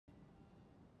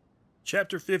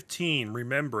Chapter 15,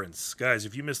 Remembrance. Guys,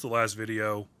 if you missed the last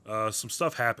video, some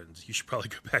stuff happened. You should probably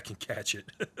go back and catch it.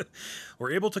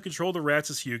 We're able to control the rats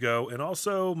as Hugo, and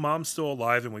also Mom's still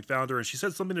alive and we found her, and she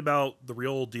said something about the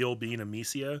real deal being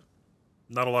Amicia.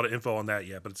 Not a lot of info on that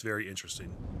yet, but it's very interesting.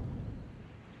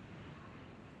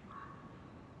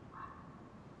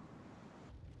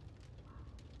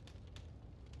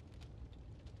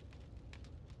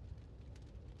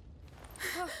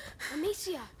 Oh,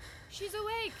 Amicia! She's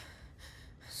awake!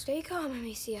 Stay calm,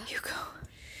 Amicia. Hugo.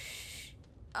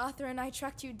 Arthur and I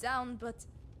tracked you down, but...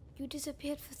 You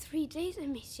disappeared for 3 days,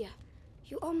 Amicia.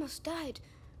 You almost died.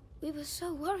 We were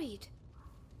so worried.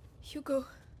 Hugo.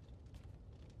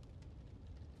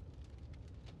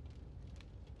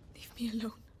 Leave me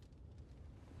alone.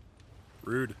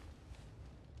 Rude.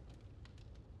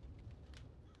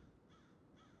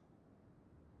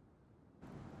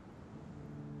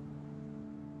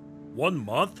 One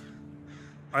month?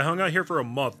 I hung out here for a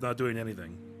month, not doing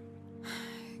anything.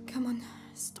 Come on,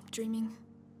 stop dreaming.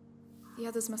 The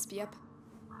others must be up.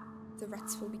 The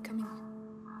rats will be coming.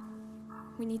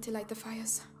 We need to light the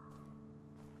fires.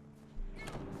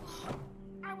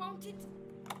 I want it.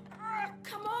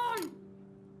 Come on!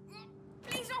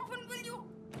 Please open, will you?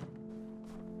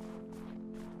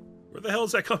 Where the hell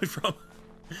is that coming from?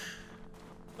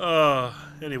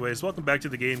 Anyways, welcome back to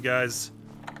the game, guys.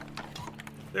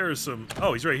 There's some...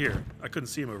 Oh, he's right here. I couldn't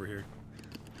see him over here.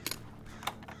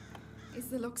 Is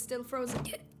the lock still frozen?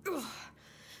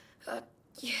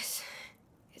 Yes.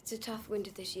 It's a tough winter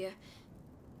this year.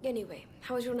 Anyway,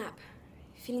 how was your nap?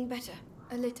 Feeling better?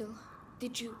 A little.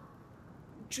 Did you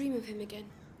dream of him again?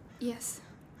 Yes.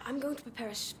 I'm going to prepare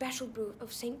a special brew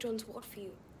of St. John's wort for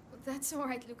you. That's all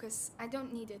right, Lucas. I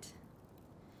don't need it.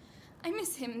 I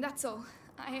miss him, that's all.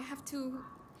 I have to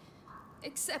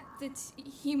accept that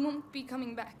he won't be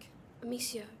coming back.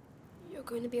 Amicia, you're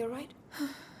going to be all right?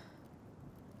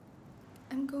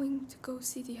 I'm going to go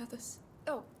see the others.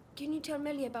 Oh, can you tell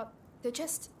Melly about... The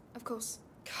chest, of course.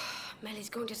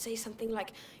 Melly's going to say something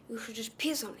like, you should just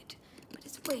piss on it. But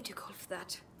it's way too cold for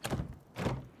that.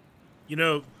 You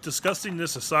know, disgusting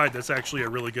this aside, that's actually a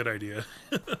really good idea.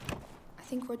 I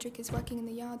think Roderick is working in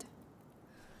the yard.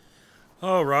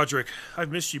 Oh, Roderick,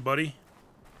 I've missed you, buddy.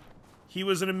 He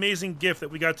was an amazing gift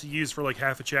that we got to use for like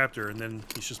half a chapter, and then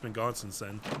he's just been gone since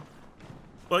then.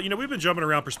 But, you know, we've been jumping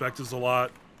around perspectives a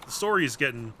lot. The story is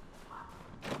getting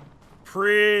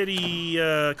pretty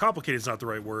complicated is not the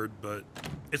right word, but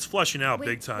it's fleshing out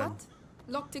big time. What?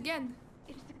 Locked again?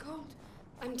 It's the cold.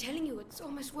 I'm telling you, it's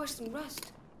almost worse than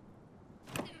rust.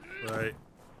 Right.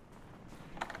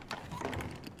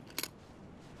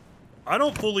 I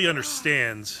don't fully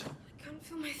understand I can't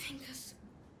feel my fingers.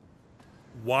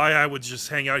 why I would just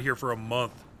hang out here for a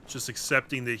month, just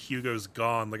accepting that Hugo's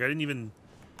gone. Like, I didn't even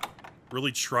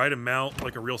really try to mount,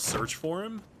 like, a real search for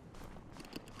him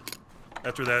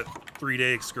after that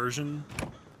 3-day excursion.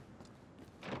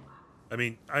 I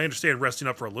mean, I understand resting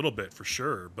up for a little bit, for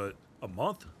sure, but a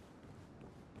month?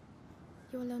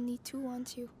 You'll only 2,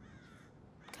 aren't you?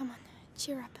 Come on,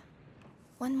 cheer up.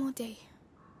 One more day.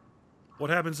 What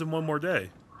happens in one more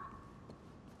day?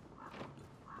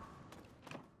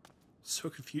 So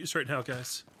confused right now,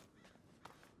 guys.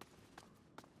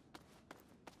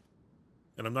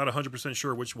 And I'm not 100%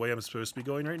 sure which way I'm supposed to be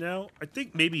going right now. I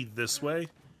think maybe this way.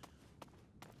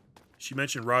 She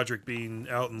mentioned Roderick being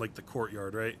out in, like, the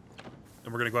courtyard, right?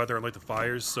 And we're gonna go out there and light the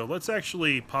fires. So let's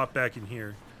actually pop back in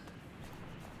here.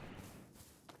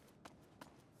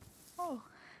 Oh,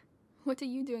 what are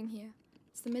you doing here?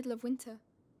 It's the middle of winter.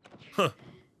 Huh.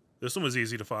 This one was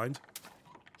easy to find.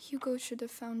 Hugo should have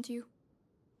found you.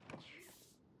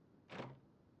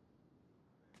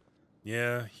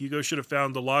 Yeah, Hugo should have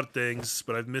found a lot of things,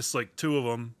 but I've missed like 2 of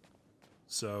them.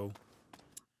 So,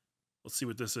 let's see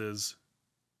what this is.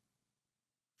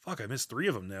 Fuck, I missed 3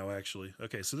 of them now, actually.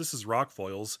 Okay, so this is rock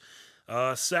foils.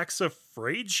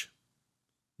 Saxifrage?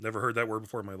 Never heard that word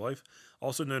before in my life.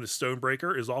 Also known as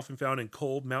stonebreaker, is often found in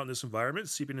cold, mountainous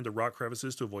environments, seeping into rock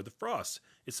crevices to avoid the frost.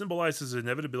 It symbolizes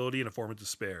inevitability and a form of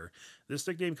despair. This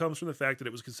nickname comes from the fact that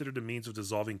it was considered a means of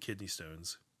dissolving kidney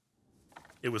stones.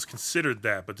 It was considered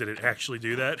that, but did it actually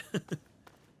do that?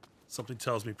 Something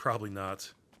tells me probably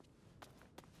not.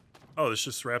 Oh, this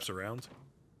just wraps around?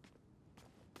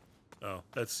 Oh,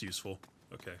 that's useful.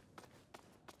 Okay.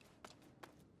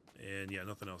 And yeah,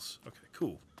 nothing else. Okay,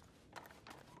 cool.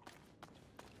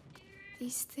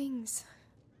 These things.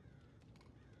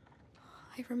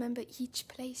 I remember each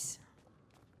place.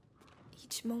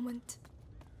 Each moment.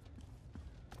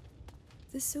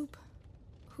 The soup.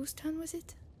 Whose turn was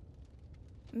it?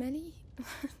 Melly?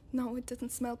 No, it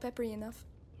doesn't smell peppery enough.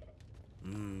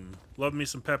 Love me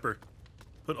some pepper.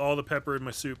 put all the pepper in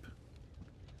my soup.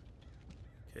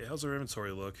 Okay, how's our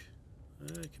inventory look?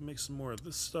 I can make some more of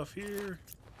this stuff here.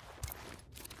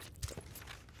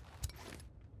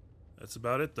 That's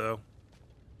about it, though.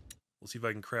 We'll see if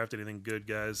I can craft anything good,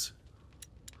 guys.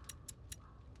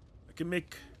 I can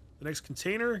make the next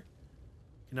container.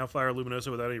 Can now fire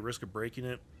Luminosa without any risk of breaking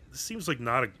it. This seems like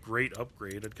not a great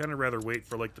upgrade. I'd kind of rather wait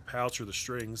for like the pouch or the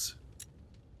strings.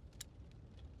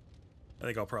 I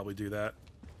think I'll probably do that.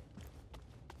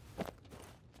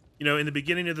 You know, in the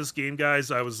beginning of this game,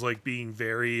 guys, I was like being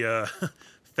very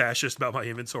fascist about my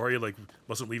inventory. Like,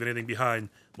 mustn't leave anything behind.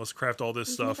 Must craft all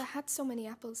this stuff. We've never had so many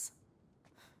apples.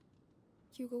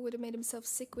 Hugo would have made himself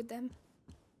sick with them.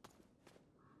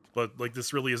 But, like,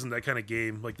 this really isn't that kind of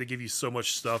game. Like, they give you so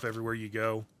much stuff everywhere you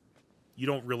go. You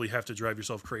don't really have to drive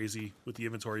yourself crazy with the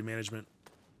inventory management.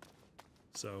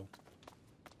 So.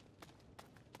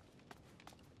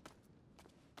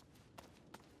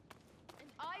 And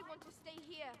I want to stay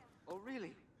here. Oh,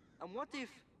 really? And what if...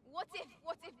 What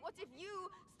if you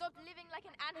stop living like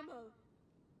an animal?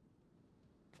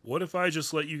 What if I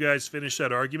just let you guys finish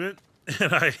that argument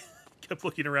and I kept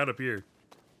looking around up here?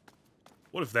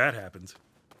 What if that happened?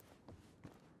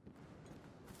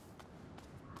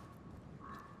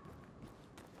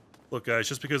 Look, guys,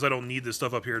 just because I don't need this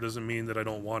stuff up here doesn't mean that I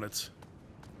don't want it.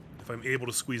 If I'm able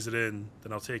to squeeze it in,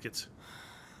 then I'll take it.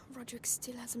 Roderick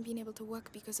still hasn't been able to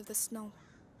work because of the snow.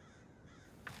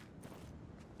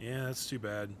 Yeah, that's too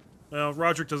bad. Well,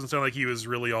 Roderick doesn't sound like he was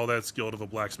really all that skilled of a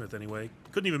blacksmith anyway.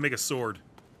 Couldn't even make a sword.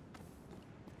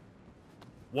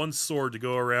 One sword to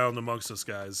go around amongst us,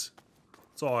 guys.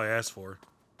 That's all I asked for.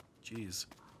 Jeez.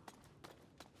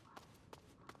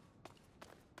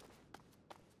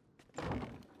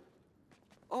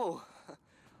 Oh,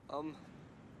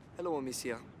 hello,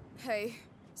 Amicia. Hey.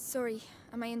 Sorry,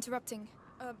 am I interrupting?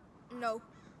 No.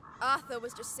 Arthur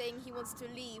was just saying he wants to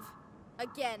leave.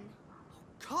 Again.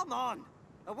 Come on!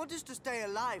 I want us to stay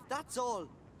alive, that's all.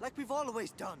 Like we've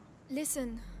always done.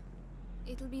 Listen,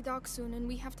 it'll be dark soon and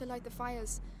we have to light the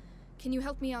fires. Can you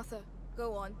help me, Arthur?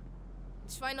 Go on.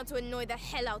 Try not to annoy the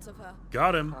hell out of her.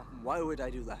 Got him. Why would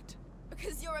I do that?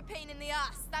 Because you're a pain in the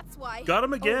ass, that's why. Got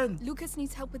him again. Oh, Lucas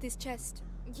needs help with his chest.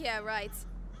 Yeah, right.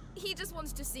 He just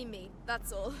wants to see me,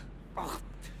 that's all.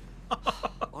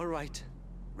 All right.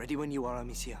 Ready when you are,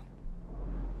 Amicia.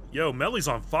 Yo, Melly's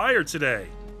on fire today.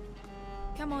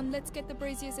 Come on, let's get the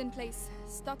braziers in place.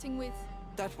 Starting with...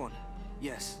 That one.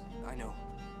 Yes, I know.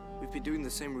 We've been doing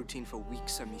the same routine for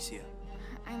weeks, Amicia.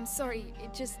 I'm sorry,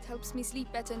 it just helps me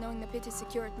sleep better knowing the pit is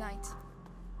secure at night.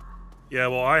 Yeah,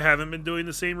 well, I haven't been doing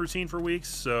the same routine for weeks,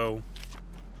 so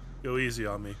go easy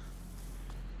on me.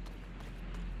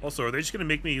 Also, are they just gonna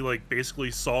make me, like, basically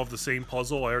solve the same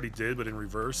puzzle I already did, but in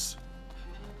reverse?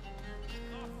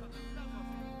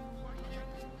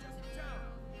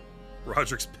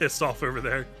 Roderick's pissed off over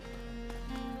there.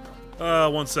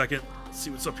 1 second. Let's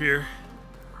see what's up here.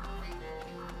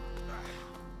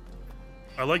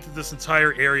 I like that this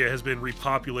entire area has been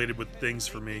repopulated with things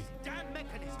for me.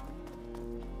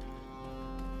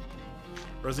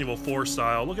 Resident Evil 4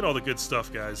 style. Look at all the good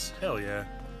stuff, guys. Hell yeah.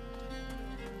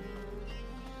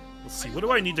 Let's see, what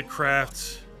do I need to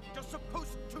craft? You're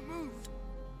supposed to move.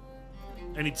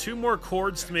 I need 2 more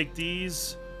cords to make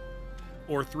these,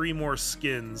 or 3 more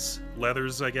skins.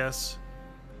 Leathers, I guess.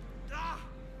 Ah,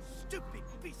 stupid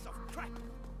piece of crap.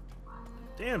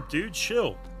 Damn, dude,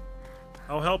 chill.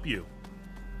 I'll help you.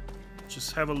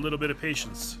 Just have a little bit of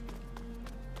patience.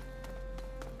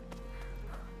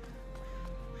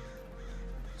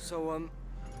 So,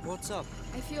 what's up?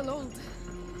 I feel old.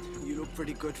 You look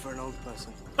pretty good for an old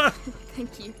person.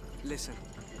 Thank you. Listen,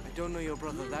 I don't know your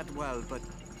brother that well, but...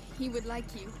 He would like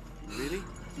you. Really?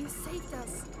 You saved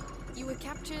us. You were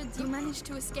captured, you managed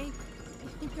to escape.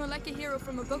 You're like a hero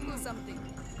from a book or something.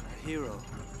 A hero?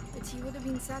 But he would have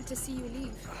been sad to see you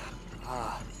leave.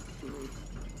 Ah.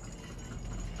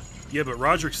 Yeah, but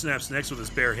Roderick snaps necks with his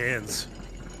bare hands.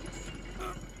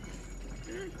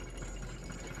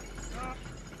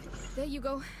 There you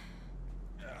go.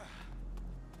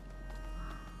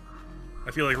 I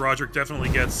feel like Roderick definitely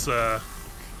gets,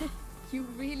 You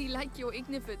really like your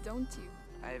Ignifer, don't you?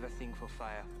 I have a thing for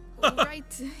fire. All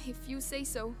right, if you say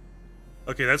so.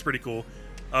 Okay, that's pretty cool.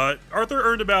 Arthur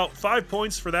earned about 5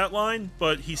 points for that line,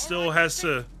 but he still has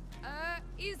to...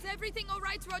 Is everything all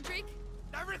right, Roderick?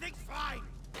 Everything's fine.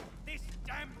 This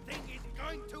damn thing isn't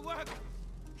going to work.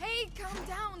 Hey, calm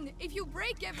down. If you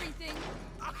break everything...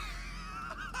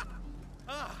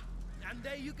 Ah, and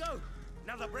there you go.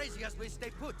 Now the braziers will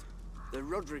stay put. The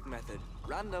Roderick method.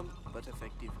 Random, but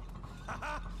effective.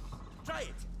 Try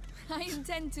it. I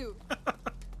intend to.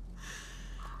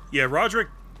 Yeah, Roderick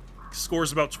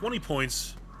scores about 20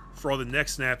 points for all the neck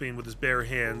snapping with his bare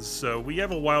hands, so we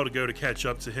have a while to go to catch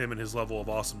up to him and his level of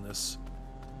awesomeness.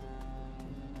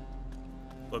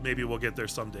 But maybe we'll get there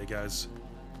someday, guys.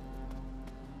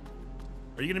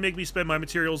 Are you going to make me spend my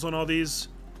materials on all these?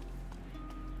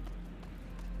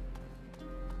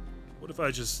 What if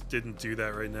I just didn't do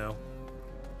that right now?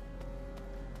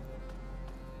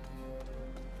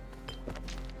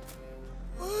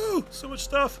 Woo! So much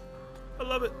stuff! I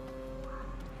love it.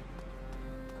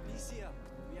 Amicia,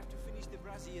 we have to finish the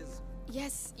braziers.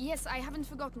 Yes, I haven't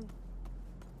forgotten.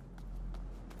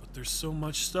 But there's so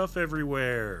much stuff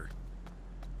everywhere.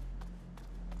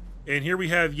 And here we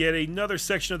have yet another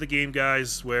section of the game,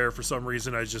 guys, where for some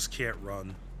reason I just can't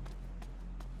run.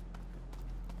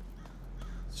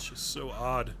 It's just so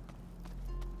odd.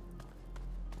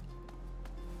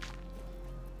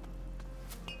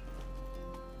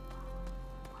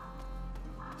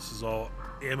 This is all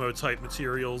ammo type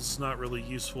materials, not really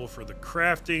useful for the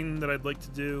crafting that I'd like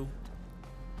to do.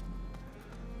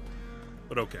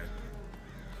 But okay.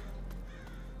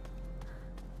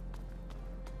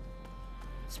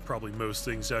 It's probably most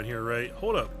things down here, right?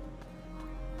 Hold up.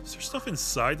 Is there stuff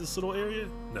inside this little area?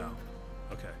 No.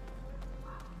 Okay.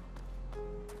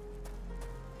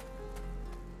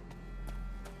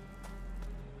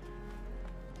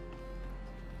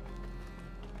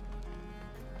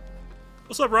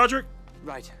 What's up, Roderick?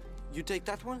 Right. You take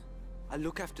that one. I'll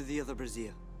look after the other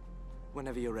brazier.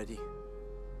 Whenever you're ready.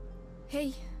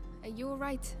 Hey, are you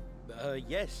alright?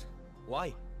 Yes.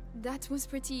 Why? That was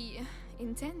pretty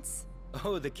intense.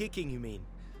 Oh, the kicking, you mean?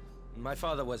 My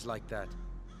father was like that.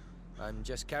 I'm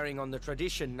just carrying on the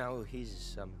tradition now.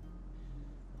 He's,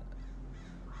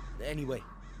 Anyway,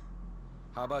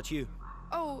 how about you?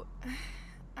 Oh,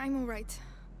 I'm alright.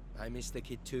 I miss the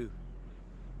kid too.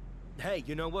 Hey,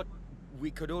 you know what?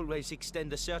 We could always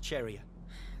extend the search area.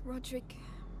 Roderick,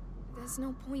 there's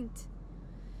no point.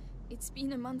 It's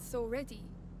been a month already.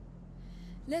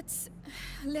 Let's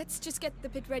just get the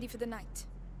pit ready for the night.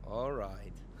 All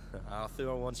right.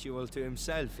 Arthur wants you all to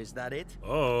himself, is that it?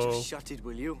 Oh. Just shut it,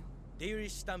 will you?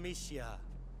 Dearest Amicia,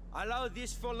 allow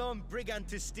this forlorn brigand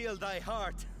to steal thy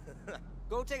heart.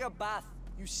 Go take a bath.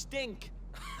 You stink.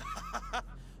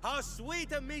 How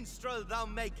sweet a minstrel thou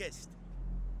makest.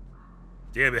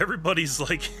 Damn, everybody's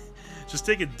like just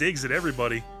taking digs at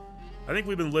everybody. I think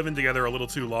we've been living together a little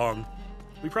too long.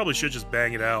 We probably should just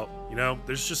bang it out, you know?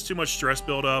 There's just too much stress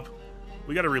built up.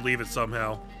 We gotta relieve it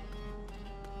somehow.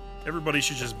 Everybody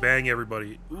should just bang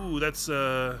everybody. Ooh, that's,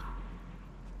 was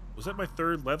that my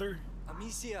third leather?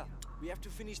 Amicia, we have to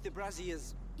finish the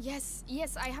braziers. Yes,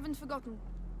 I haven't forgotten.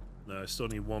 No, I still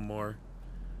need one more.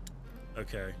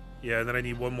 Okay. Yeah, and then I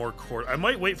need one more cord. I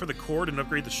might wait for the cord and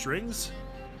upgrade the strings.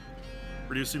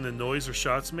 Reducing the noise our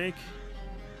shots make.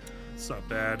 It's not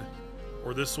bad.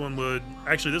 Or this one would...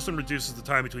 Actually, this one reduces the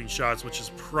time between shots, which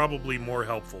is probably more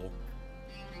helpful.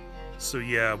 So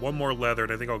yeah, one more leather,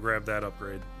 and I think I'll grab that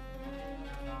upgrade.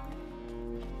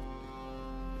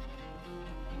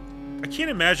 I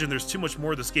can't imagine there's too much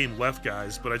more of this game left,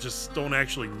 guys, but I just don't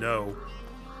actually know.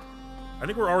 I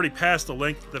think we're already past the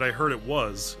length that I heard it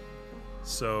was.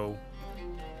 So...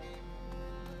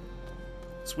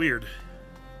 it's weird.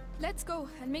 Let's go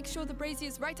and make sure the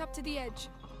brazier's right up to the edge.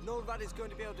 No rat is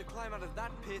going to be able to climb out of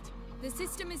that pit. The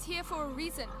system is here for a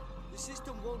reason. The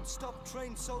system won't stop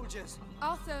trained soldiers.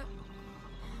 Arthur,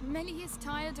 Melly is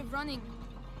tired of running.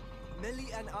 Melly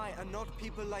and I are not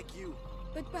people like you.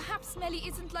 But perhaps Melly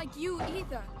isn't like you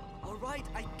either. All right,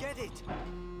 I get it.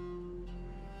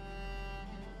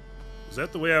 Is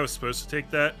that the way I was supposed to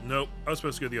take that? Nope, I was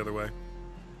supposed to go the other way.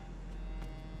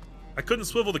 I couldn't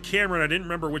swivel the camera and I didn't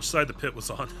remember which side the pit was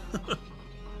on.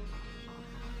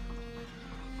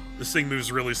 This thing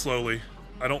moves really slowly.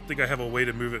 I don't think I have a way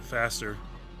to move it faster.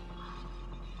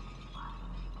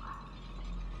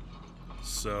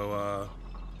 So,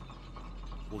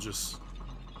 we'll just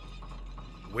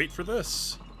wait for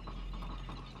this.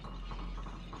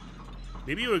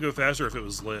 Maybe it would go faster if it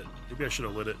was lit. Maybe I should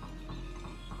have lit it.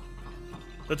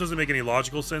 That doesn't make any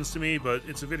logical sense to me, but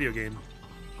it's a video game.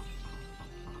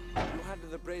 You handle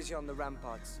the brazier on the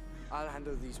ramparts. I'll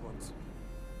handle these ones.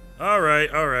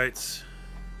 Alright, alright.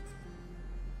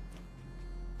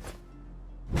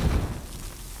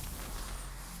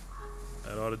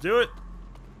 That ought to do it.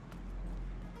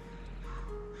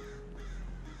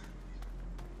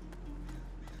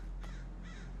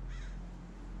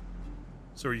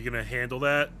 So are you going to handle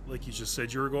that like you just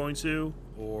said you were going to?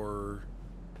 Or...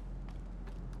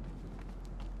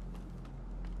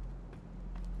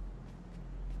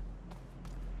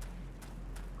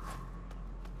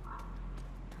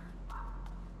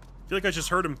 I feel like I just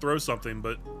heard him throw something,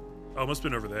 but Oh, must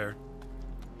have been over there.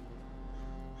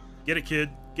 Get it, kid.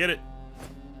 Get it.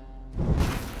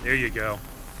 There you go.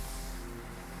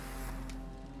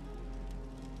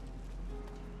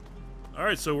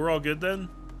 Alright, so we're all good then?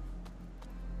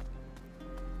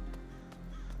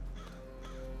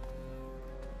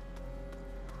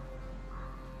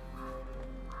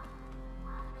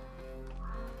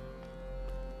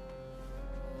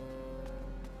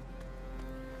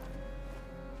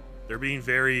 They're being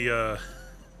very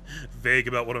vague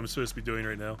about what I'm supposed to be doing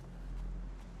right now.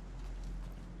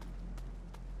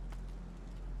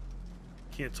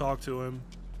 Can't talk to him.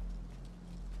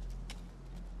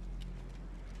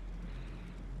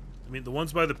 I mean, the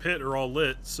ones by the pit are all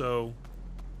lit, so...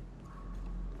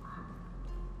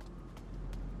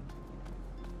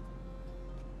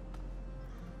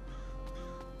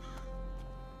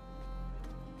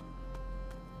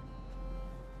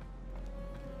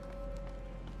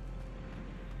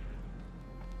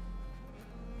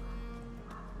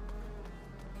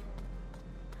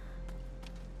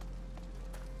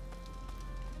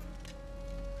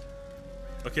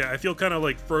 Okay, I feel kind of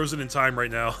like frozen in time right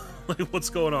now. Like, what's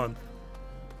going on?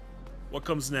 What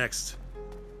comes next?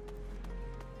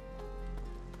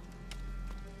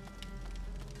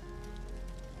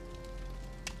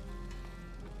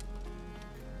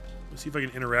 Let's see if I can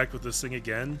interact with this thing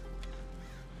again.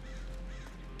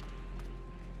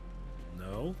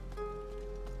 No.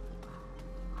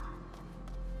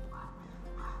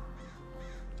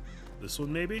 This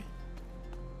one, maybe?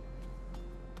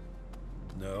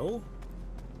 No.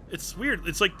 It's weird.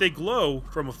 It's like they glow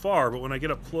from afar, but when I get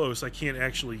up close, I can't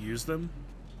actually use them.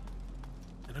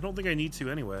 And I don't think I need to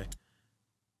anyway.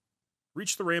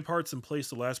 Reach the ramparts and place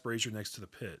the last brazier next to the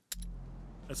pit.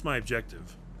 That's my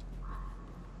objective.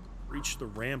 Reach the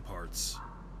ramparts.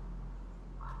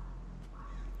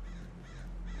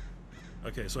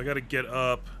 Okay, so I gotta get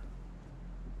up.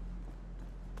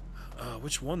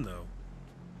 Which one, though?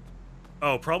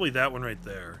 Oh, probably that one right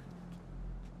there.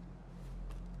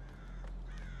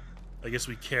 I guess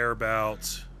we care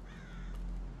about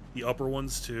the upper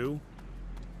ones too.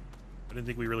 I didn't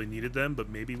think we really needed them, but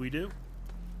maybe we do.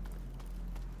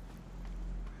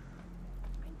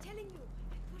 I'm telling you,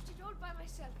 I pushed it all by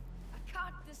myself. A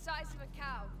cart the size of a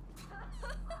cow.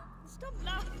 Stop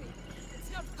laughing.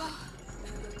 It's not funny.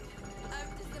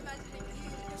 I'm just imagining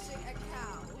you pushing a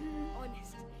cow.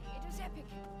 Honest, it was epic.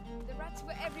 The rats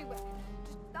were everywhere.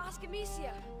 Just ask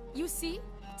Amicia. You see?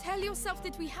 Tell yourself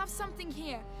that we have something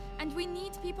here, and we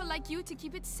need people like you to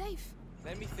keep it safe.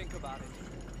 Let me think about it.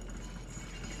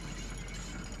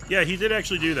 Yeah, he did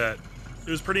actually do that. It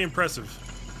was pretty impressive.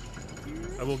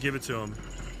 I will give it to him.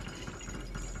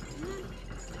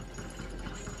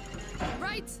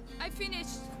 Right, I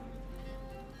finished.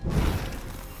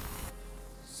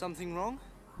 Something wrong?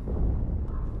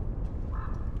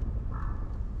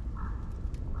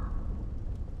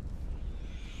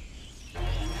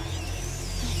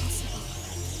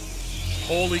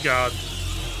 Holy God.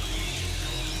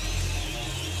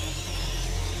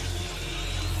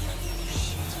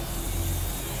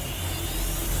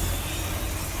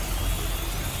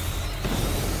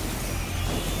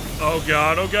 Oh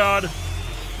God, oh God.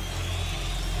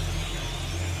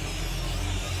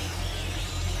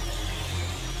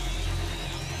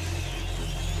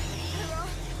 There are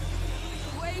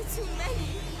way too many.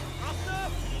 After!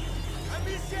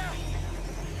 Amicia!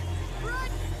 Run!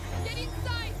 Get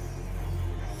inside!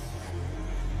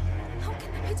 How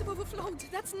can the pit have overflowed?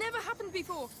 That's never happened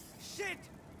before. Shit!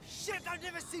 Shit, I've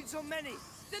never seen so many!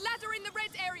 The ladder in the red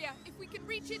area. If we can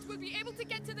reach it, we'll be able to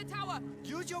get to the tower.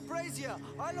 Use your brazier.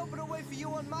 I'll open a way for you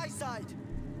on my side.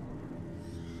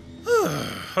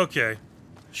 Okay.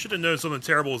 Should have known something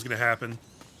terrible was going to happen.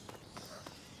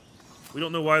 We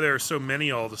don't know why there are so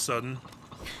many all of a sudden.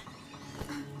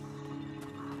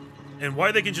 And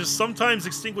why they can just sometimes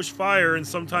extinguish fire and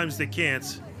sometimes they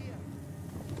can't.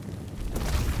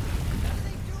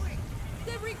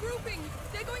 They're regrouping.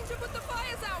 They're going to put the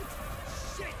fires out.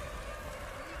 Shit!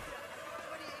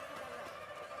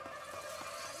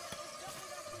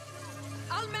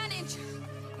 I'll manage.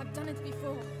 I've done it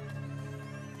before.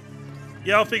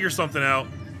 Yeah, I'll figure something out.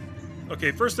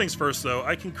 Okay, first things first, though.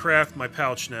 I can craft my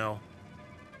pouch now.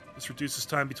 This reduces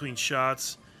time between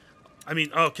shots. I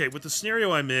mean, okay, with the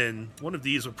scenario I'm in, one of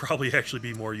these would probably actually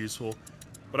be more useful.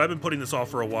 But I've been putting this off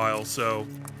for a while, so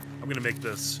I'm going to make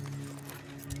this.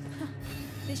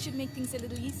 This should make things a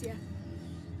little easier.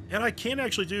 And I can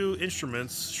actually do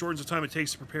instruments. Shortens the time it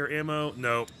takes to prepare ammo.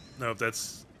 No,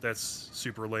 that's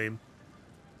super lame.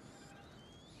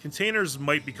 Containers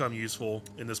might become useful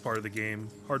in this part of the game.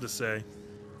 Hard to say.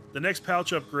 The next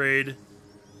pouch upgrade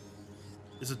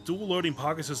is a dual loading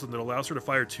pocket system that allows her to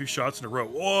fire 2 shots in a row.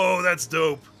 Whoa, that's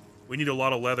dope. We need a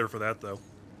lot of leather for that, though.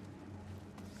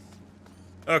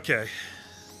 Okay.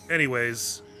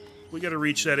 Anyways, we gotta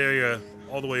reach that area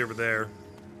all the way over there.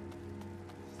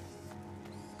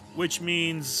 Which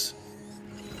means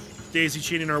daisy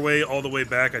chaining our way all the way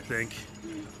back, I think.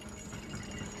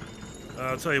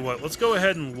 I'll tell you what, let's go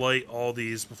ahead and light all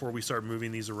these before we start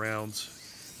moving these around.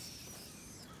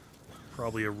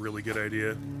 Probably a really good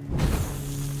idea.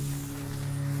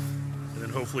 And then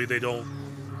hopefully they don't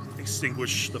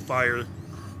extinguish the fire.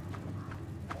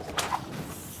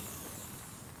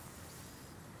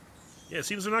 Yeah, it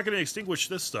seems they're not going to extinguish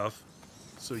this stuff.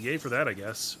 So yay for that, I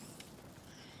guess.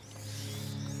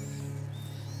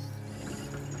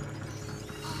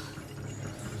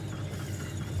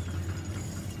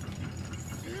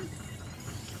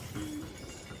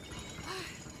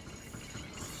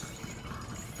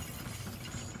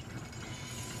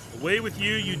 Away with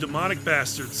you, you demonic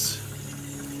bastards.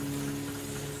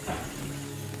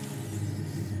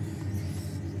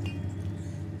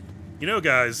 You know,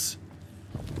 guys.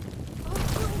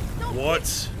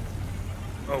 What?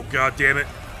 Oh, god damn it.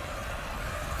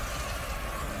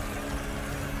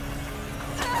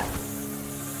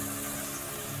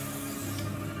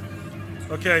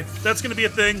 Okay, that's gonna be a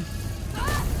thing.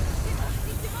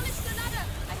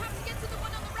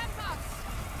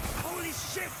 Holy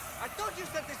shit! I thought you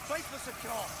said this place was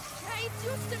secure. Yeah, it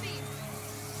used to be.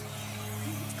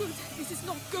 It's good. This is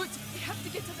not good. We have to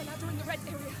get to the ladder in the red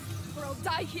area, or I'll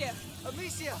die here.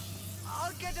 Amicia,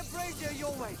 I'll get a brazier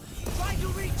your way. Try to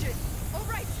reach it. All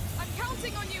right, I'm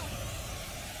counting on you.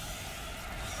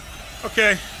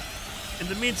 Okay. In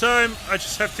the meantime, I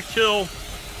just have to kill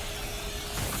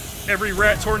every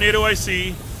rat tornado I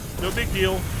see. No big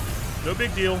deal. No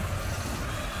big deal.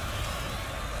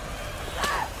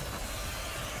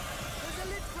 There's a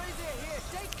lit brazier here.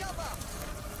 Take cover.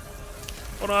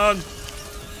 Hold on.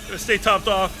 Gotta stay topped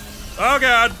off. Oh,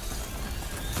 God.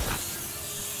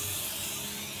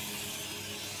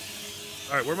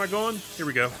 Alright, where am I going? Here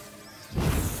we go. Here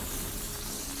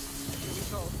we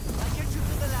go. I'll get you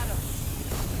to the ladder.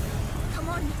 Come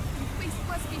on, you've faced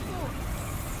worse before.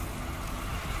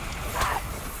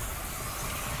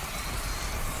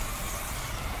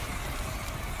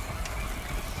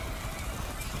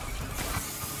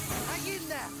 Hang in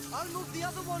there. I'll move the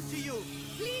other one to you.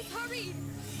 Please hurry.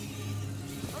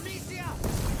 Amicia,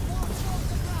 watch off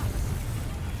the glass.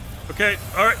 Okay,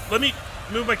 alright, let me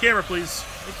move my camera, please.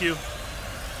 Thank you.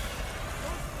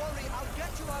 Don't worry, I'll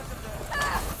get you out of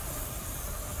there.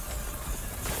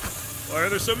 Why are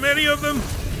there so many of them?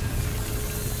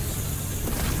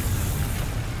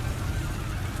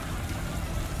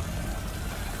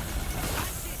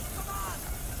 That's it. Come on.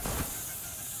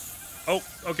 Oh,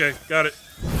 okay, got it.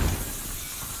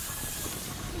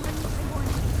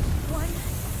 One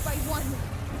by one.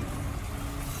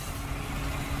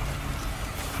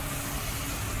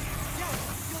 Yes,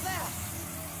 you're there.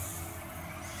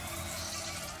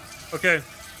 Okay.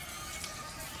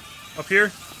 Up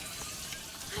here?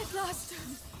 At last.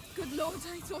 Good Lord,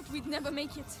 I thought we'd never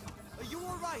make it. Are you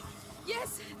all right?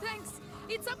 Yes, thanks.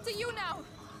 It's up to you now.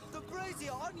 The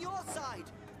brazier on your side.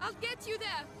 I'll get you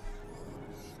there.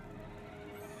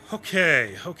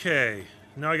 Okay, okay.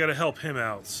 Now I gotta help him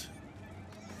out.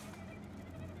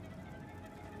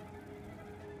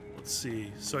 Let's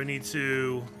see. So I need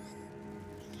to...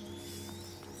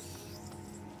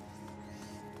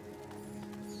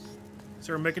 Is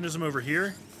there a mechanism over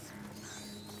here?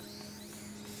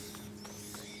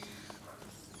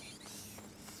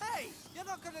 Hey, you're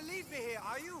not gonna leave me here,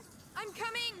 are you? I'm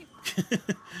coming.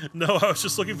 No, I was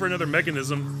just looking for another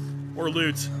mechanism. Or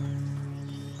loot.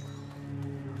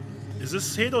 Is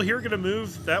this handle here gonna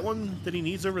move that one that he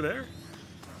needs over there?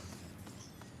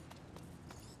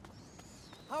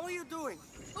 How are you doing?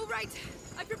 All right.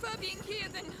 I prefer being here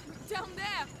than down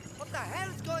there. What the hell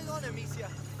is going on, Amicia?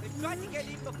 They've tried to get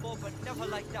in before, but never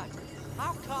like that.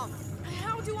 How come?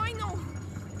 How do I know?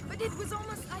 But it was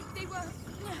almost like they were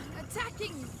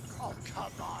attacking. Oh,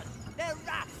 come on. They're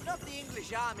rats, not the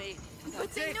English army. But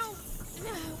That's they it. know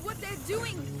what they're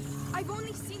doing. I've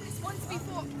only seen this once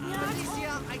before.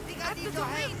 Amicia, I think I At need the your help.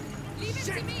 domain. Leave it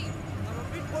to Shit. me. I'm a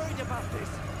bit worried about this.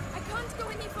 I can't go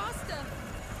any faster.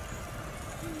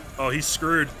 Oh, he's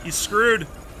screwed. He's screwed.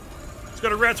 He's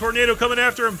got a rat tornado coming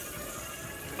after him.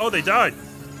 Oh, they died.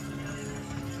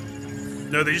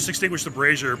 No, they just extinguished the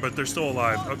brazier, but they're still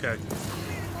alive. Okay. You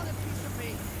really want a piece of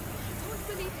me? I don't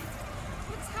believe it.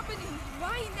 What's happening?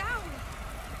 Why now?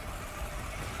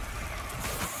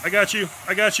 I got you.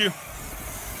 I got you.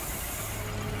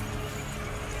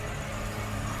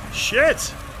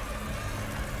 Shit.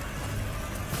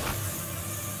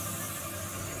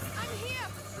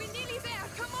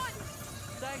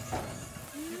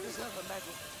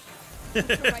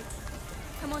 You're right.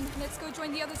 Come on, let's go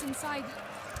join the others inside.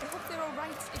 I hope they're all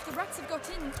right. If the rats have got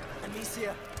in...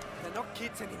 Amicia, they're not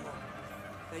kids anymore.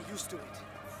 They're used to it.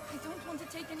 I don't want to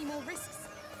take any more risks.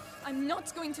 I'm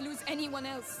not going to lose anyone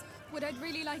else. What I'd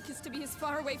really like is to be as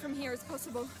far away from here as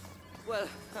possible. Well,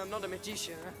 I'm not a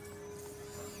magician, huh?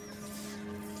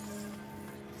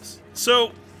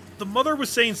 So, the mother was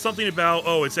saying something about,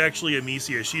 oh, it's actually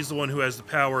Amicia. She's the one who has the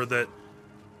power that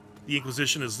the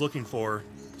Inquisition is looking for.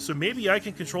 So maybe I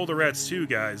can control the rats too,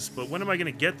 guys. But when am I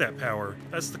going to get that power?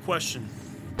 That's the question.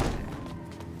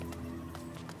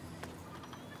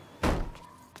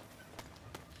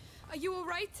 Are you all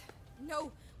right?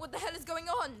 No. What the hell is going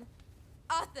on?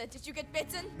 Arthur, did you get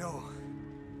bitten? No.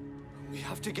 We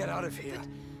have to get out of here.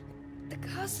 The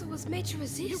castle was made to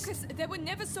resist. Lucas, there were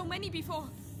never so many before.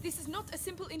 This is not a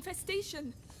simple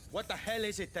infestation. What the hell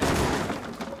is it then?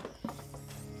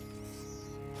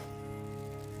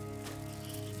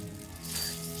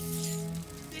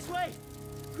 This way!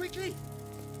 Quickly!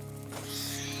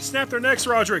 Snap their necks,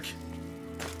 Roderick!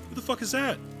 Who the fuck is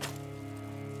that?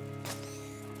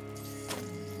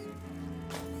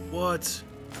 What?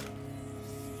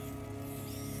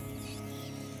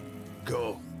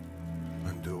 Go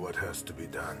and do what has to be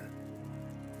done.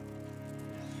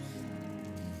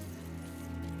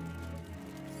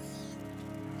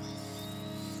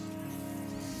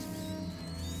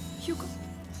 Hugo.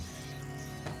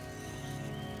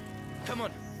 Come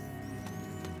on.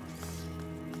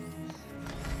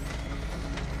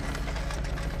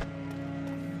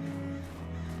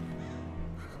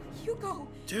 Hugo!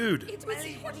 Dude! It was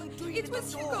him! It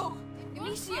was Hugo!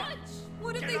 Amicia!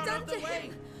 What have they done to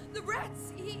him? The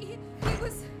rats! He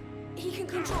was... He can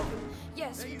control them.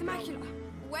 Yes, with the macula.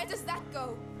 Where does that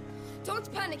go?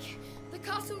 Don't panic. The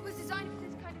castle was designed for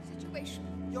this kind of situation.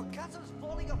 Your castle's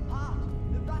falling apart.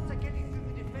 The bats are getting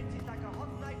through the defenses like a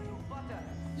hot knife through butter.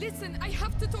 Listen, I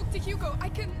have to talk to Hugo. I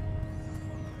can...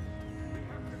 We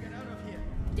have to get out of here.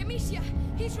 Amicia,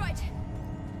 he's right.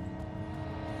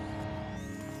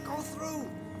 Go through!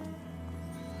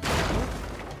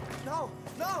 No!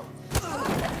 No!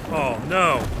 Oh,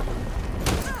 no.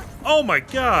 Oh my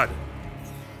god!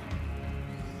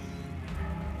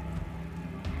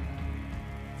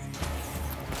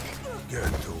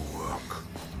 Get to work.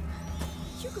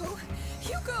 Hugo!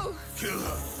 Hugo! Kill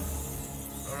her,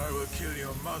 or I will kill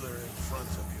your mother in front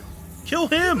of you. Kill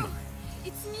him!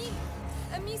 It's me!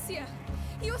 Amicia!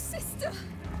 Your sister!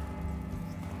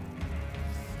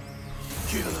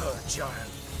 Kill her,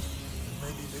 child.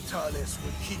 And maybe Vitalis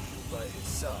will keep you by his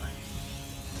side.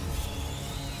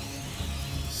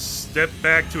 Step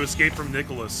back to escape from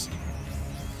Nicholas.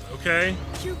 Okay?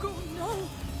 Hugo, no!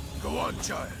 Go on,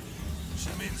 child. She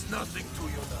means nothing to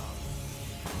you now.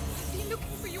 I've been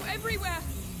looking for you everywhere!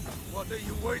 What are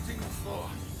you waiting for?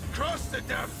 Cross the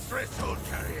damn threshold,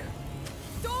 carrier.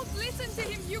 Don't listen to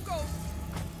him, Hugo!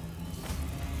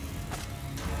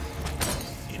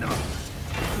 Enough.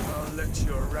 I'll let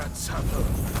your rats have her.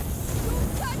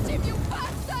 Don't touch him, you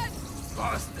bastard!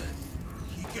 Bastard!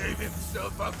 He gave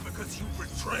himself up because you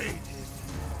betrayed him.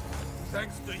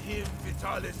 Thanks to him,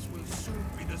 Vitalis will soon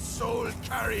be the sole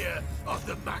carrier of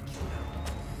the macula.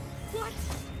 What?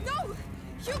 No!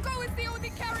 Hugo is the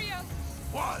only carrier!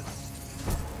 Was.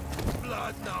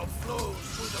 Blood now flows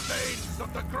through the veins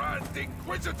of the Grand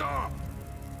Inquisitor!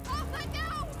 Arthur,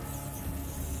 no!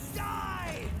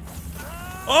 Die!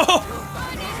 Oh!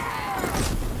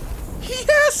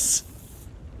 Yes!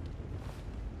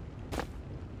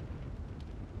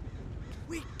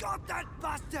 We got that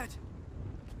bastard!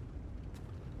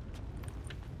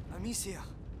 Amicia.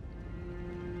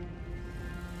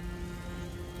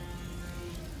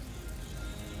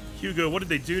 Hugo, what did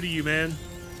they do to you, man?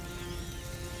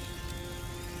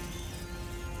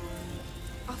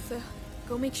 Arthur,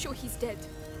 go make sure he's dead.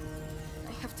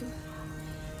 I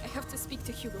have to speak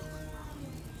to Hugo.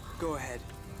 Go ahead.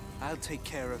 I'll take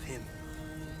care of him.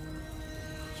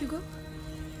 Hugo?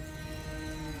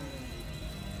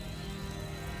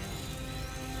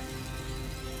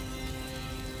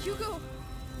 Hugo!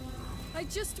 I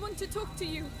just want to talk to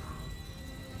you.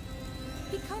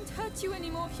 He can't hurt you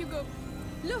anymore, Hugo.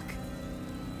 Look!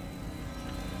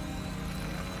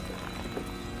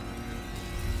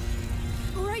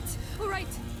 All right.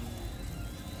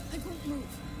 I won't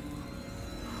move.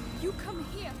 You come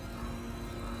here.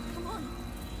 Come on.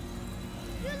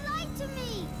 You lied to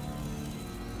me!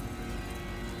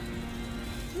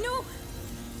 No!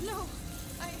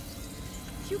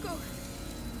 Hugo,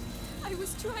 I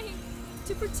was trying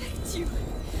to protect you.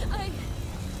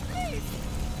 Please!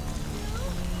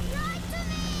 You lied to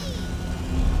me!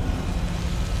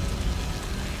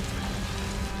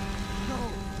 No!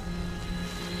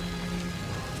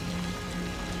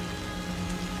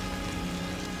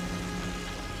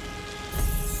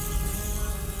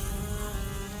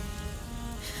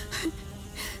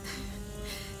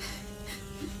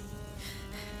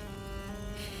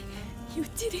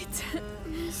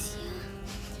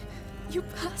 You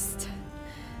passed.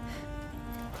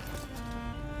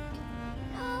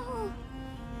 No.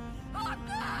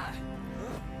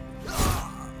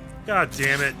 God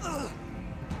damn it.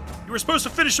 You were supposed to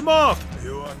finish him off!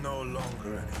 You are no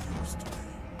longer any use to me.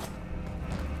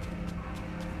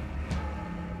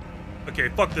 Okay,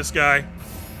 fuck this guy.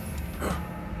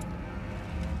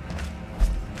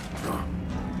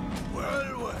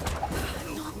 Well.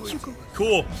 No, Hugo.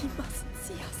 Cool. He mustn't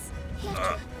see us. We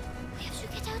have to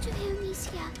get out of here,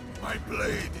 Amicia. My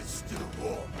blade is still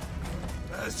warm,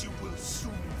 as you will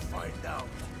soon find out.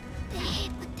 They're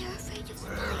hit, but they're afraid of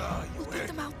Where fire. are you We'll take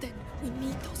them out then. We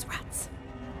need those rats.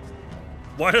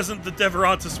 Why doesn't the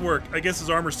Deverantis work? I guess his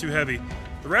armor's too heavy.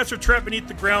 The rats are trapped beneath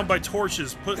the ground by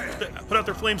torches. Put out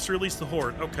their flames to release the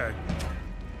horde. Okay.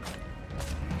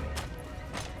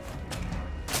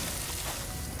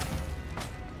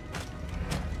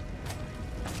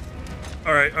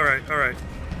 Alright.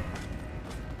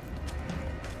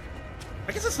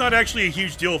 I guess it's not actually a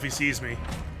huge deal if he sees me.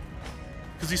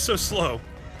 Because he's so slow.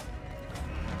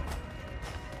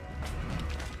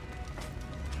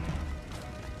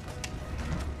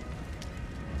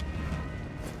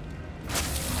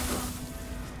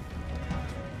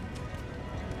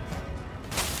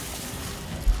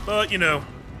 But, you know.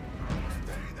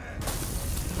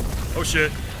 Oh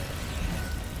shit.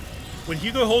 When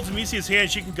Hugo holds Amicia's hand,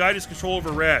 she can guide his control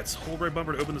over rats. Hold right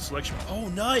bumper to open the selection. Oh,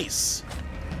 nice!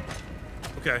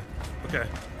 Okay.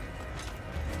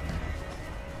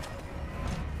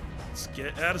 Let's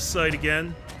get out of sight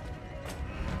again.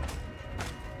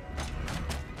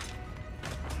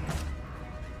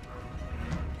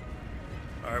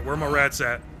 Alright, where are my rats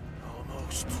at?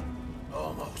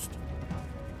 Almost.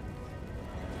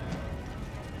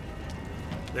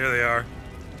 There they are.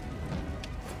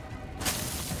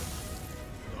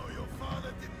 No, your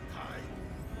father didn't die.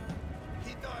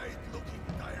 He died looking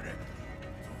directly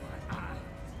to my eyes.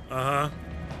 Uh-huh.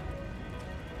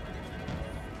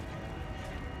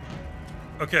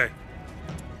 Okay.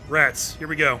 Rats, here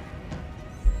we go.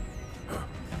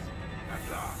 At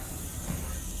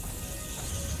last.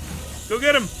 Go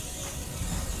get him!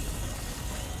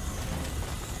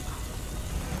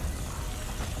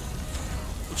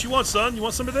 What you want, son? You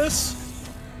want some of this?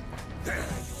 There you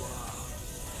are.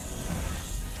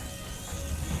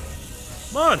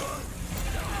 Come on!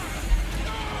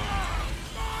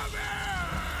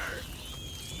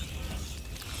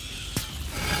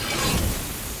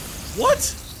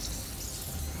 What?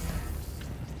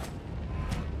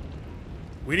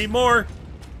 We need more.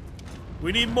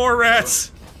 We need more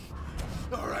rats.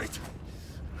 All right.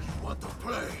 You want to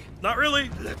play? Not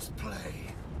really. Let's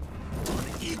play on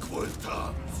equal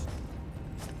terms.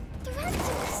 The rats,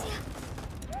 Amicia.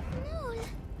 No.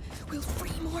 We'll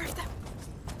free more of them.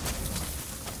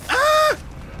 Ah!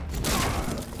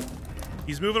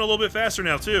 He's moving a little bit faster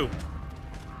now, too.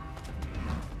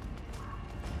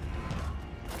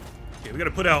 Okay, we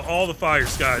gotta put out all the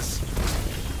fires, guys.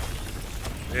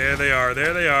 There they are.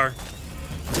 There they are.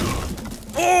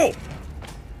 Oh!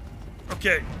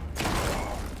 Okay.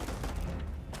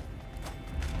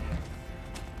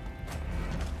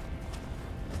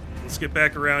 Let's get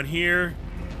back around here.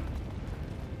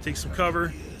 Take some cover.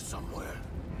 Here somewhere.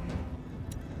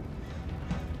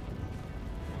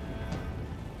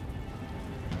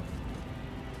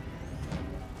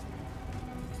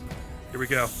 Here we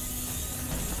go.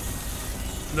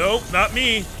 Nope, not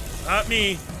me. Not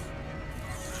me.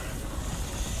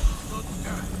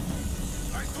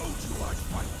 I told you I'd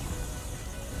fight you.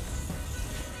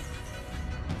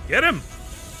 Get him!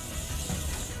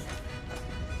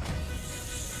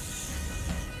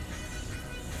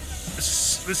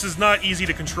 This is not easy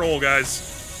to control, guys.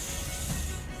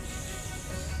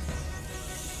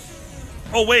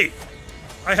 Oh, wait.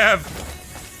 I have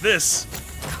this.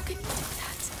 How can you do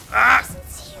that? Ah!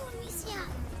 See you, Amicia.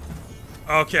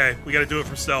 Okay, we gotta do it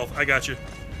from stealth. I got you.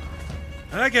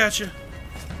 I got you.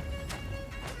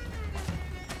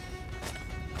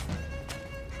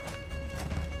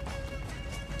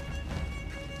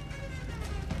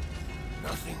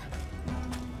 Nothing.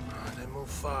 They move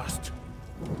fast.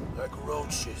 Like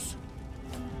roaches.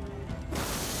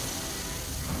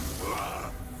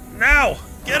 Now!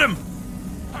 Get him!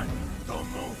 Don't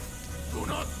move. Do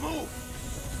not move.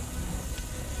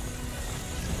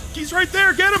 He's right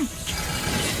there! Get him!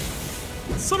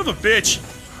 Son of a bitch!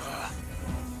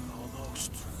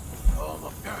 Almost.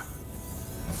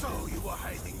 So you were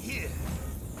hiding here.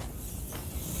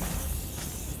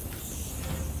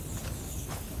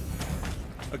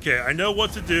 Okay, I know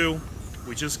what to do.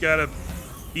 We just gotta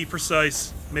be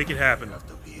precise, make it happen. Have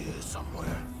to be here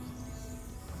somewhere.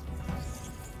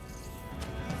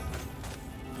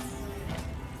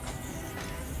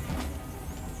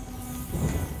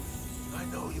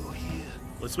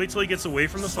 Let's wait till he gets away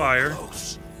from the fire.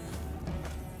 Close.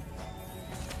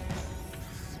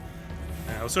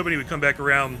 I was hoping he would come back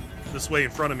around this way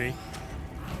in front of me.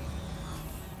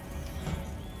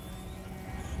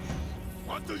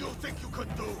 What do you think you can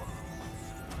do?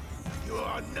 You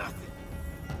are nothing.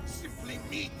 Simply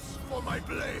meat for my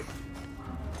blade.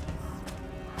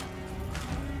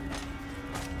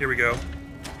 Here we go.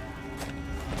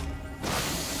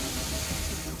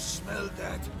 You smell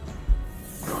that?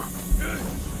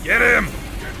 Get him!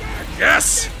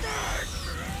 Yes!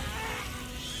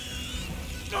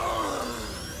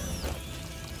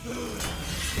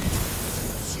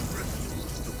 She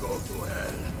refused to go to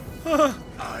hell.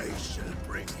 I shall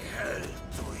bring hell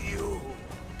to you.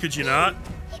 Could you not?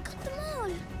 He got them all.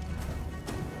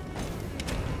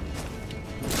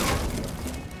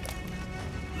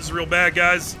 This is real bad,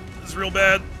 guys. This is real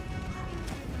bad.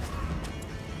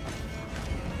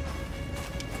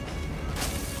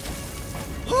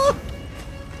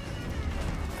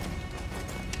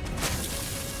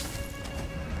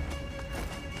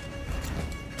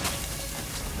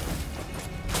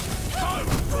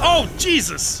 Oh,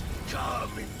 Jesus!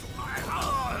 Come into my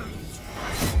arms.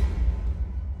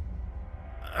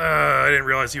 I didn't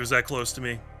realize he was that close to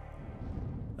me.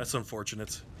 That's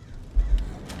unfortunate.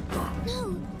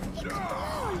 No, he got them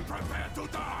all. Prepare to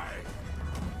die.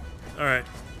 Alright.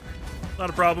 Not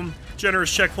a problem.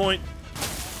 Generous checkpoint.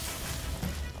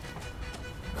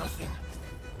 Nothing.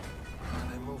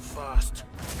 They move fast.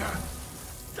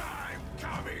 I'm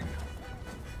coming.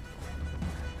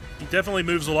 He definitely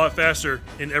moves a lot faster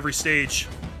in every stage.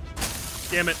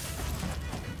 Damn it.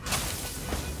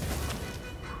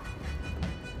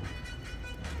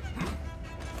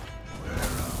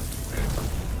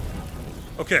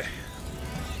 Okay.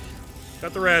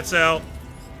 Got the rats out.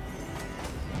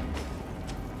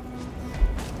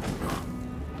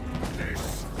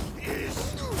 This is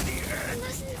the I end.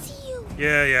 mustn't see you.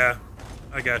 Yeah.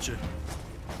 I got you.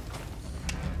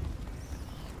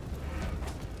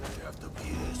 They have to be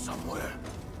here somewhere.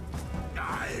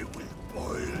 I will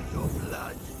boil your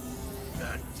blood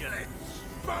until it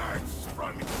spurts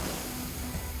from you.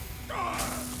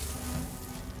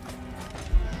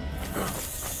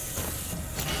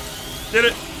 Did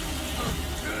it.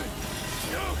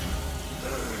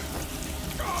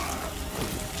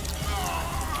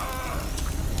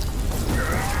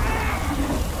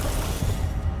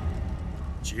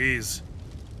 Jeez.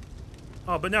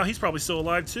 Oh, but now he's probably still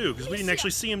alive too, because we didn't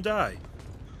actually see him die.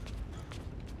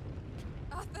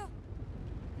 Arthur!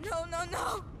 No, no,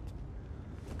 no!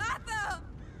 Arthur!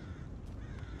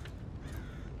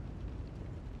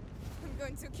 I'm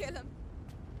going to kill him.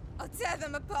 I'll tear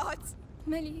them apart.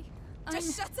 Melly,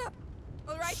 Just shut up,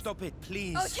 all right? Stop it,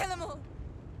 please. I'll kill them all.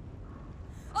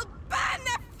 I'll burn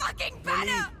their fucking Lily,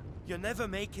 banner! you'll never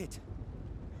make it.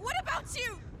 What about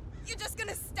you? You're just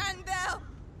gonna stand there?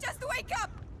 Just wake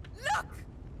up! Look!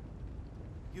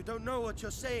 You don't know what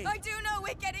you're saying. I do know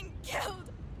we're getting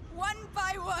killed, one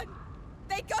by one.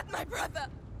 They got my brother,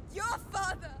 your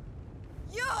father,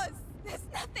 yours. There's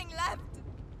nothing left.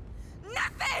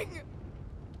 Nothing!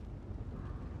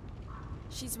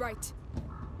 she's right.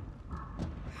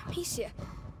 Amicia,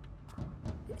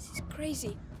 this is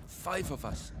crazy. 5 of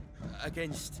us.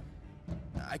 Against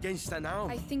an arm.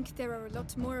 I think there are a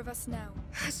lot more of us now.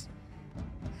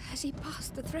 Has he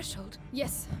passed the threshold?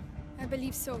 Yes, I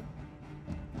believe so.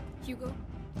 Hugo,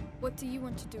 what do you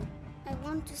want to do? I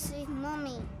want to save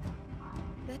Mommy.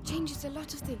 That changes a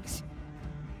lot of things.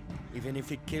 Even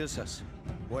if it kills us,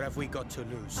 what have we got to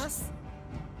lose? Us?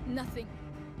 Nothing.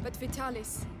 But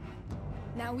Vitalis.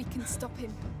 Now we can stop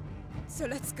him. So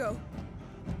let's go.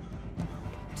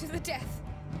 To the death.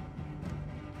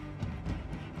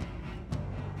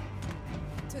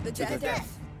 To the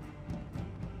death.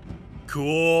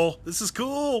 Cool. This is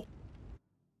cool.